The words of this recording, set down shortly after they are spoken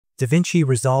DaVinci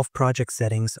Resolve project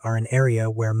settings are an area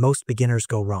where most beginners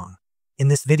go wrong. In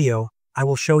this video, I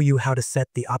will show you how to set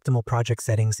the optimal project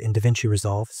settings in DaVinci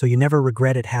Resolve so you never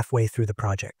regret it halfway through the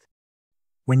project.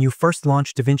 When you first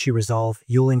launch DaVinci Resolve,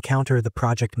 you'll encounter the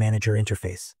Project Manager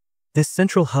interface. This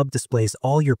central hub displays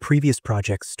all your previous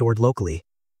projects stored locally,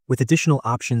 with additional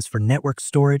options for network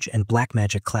storage and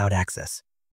Blackmagic cloud access.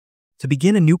 To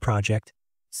begin a new project,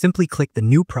 simply click the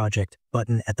New Project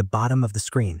button at the bottom of the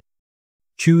screen.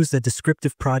 Choose a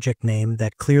descriptive project name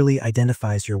that clearly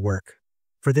identifies your work.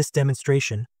 For this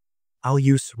demonstration, I'll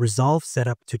use Resolve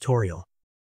Setup Tutorial.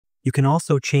 You can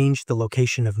also change the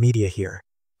location of media here.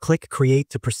 Click Create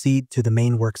to proceed to the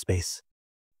main workspace.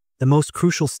 The most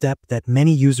crucial step that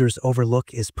many users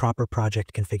overlook is proper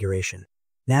project configuration.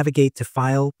 Navigate to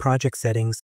File, Project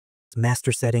Settings,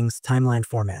 Master Settings, Timeline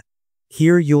Format.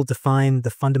 Here you'll define the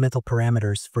fundamental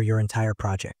parameters for your entire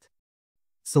project.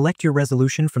 Select your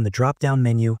resolution from the drop-down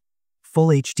menu, Full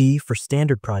HD for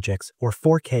standard projects or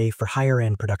 4K for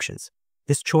higher-end productions.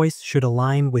 This choice should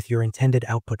align with your intended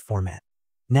output format.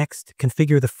 Next,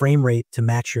 configure the frame rate to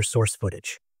match your source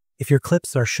footage. If your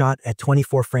clips are shot at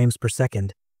 24 frames per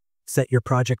second, set your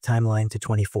project timeline to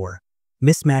 24.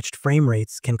 Mismatched frame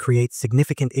rates can create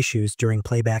significant issues during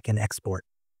playback and export.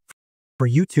 For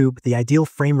YouTube, the ideal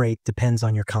frame rate depends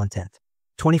on your content.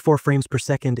 24 frames per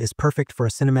second is perfect for a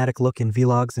cinematic look in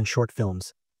vlogs and short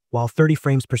films, while 30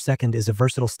 frames per second is a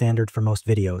versatile standard for most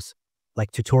videos,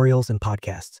 like tutorials and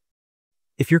podcasts.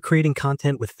 If you're creating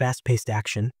content with fast-paced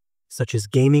action, such as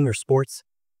gaming or sports,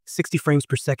 60 frames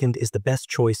per second is the best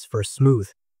choice for a smooth,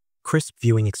 crisp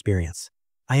viewing experience.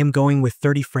 I am going with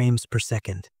 30 frames per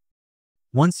second.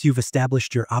 Once you've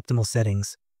established your optimal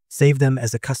settings, save them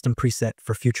as a custom preset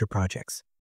for future projects.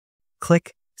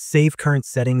 Click Save Current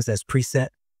Settings as Preset,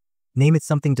 name it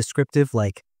something descriptive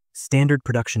like Standard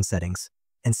Production Settings,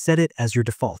 and set it as your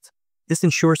default. This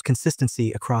ensures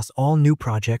consistency across all new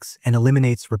projects and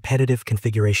eliminates repetitive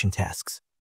configuration tasks.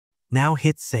 Now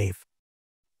hit Save.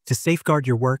 To safeguard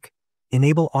your work,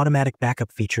 enable automatic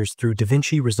backup features through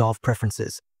DaVinci Resolve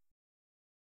Preferences.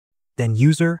 Then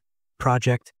User,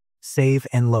 Project, Save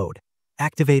and Load.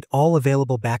 Activate all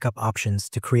available backup options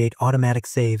to create automatic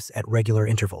saves at regular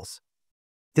intervals.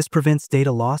 This prevents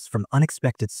data loss from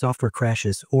unexpected software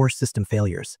crashes or system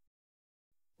failures.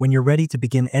 When you're ready to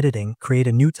begin editing, create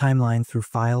a new timeline through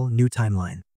File, New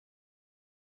Timeline.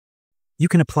 You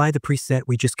can apply the preset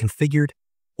we just configured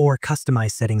or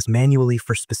customize settings manually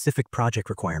for specific project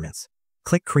requirements.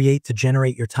 Click Create to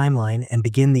generate your timeline and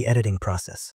begin the editing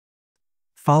process.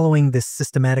 Following this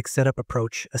systematic setup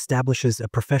approach establishes a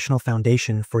professional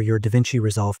foundation for your DaVinci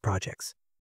Resolve projects.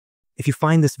 If you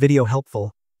find this video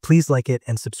helpful, please like it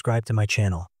and subscribe to my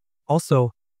channel.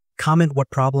 Also, comment what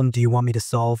problem do you want me to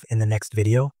solve in the next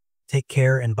video. Take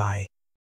care and bye.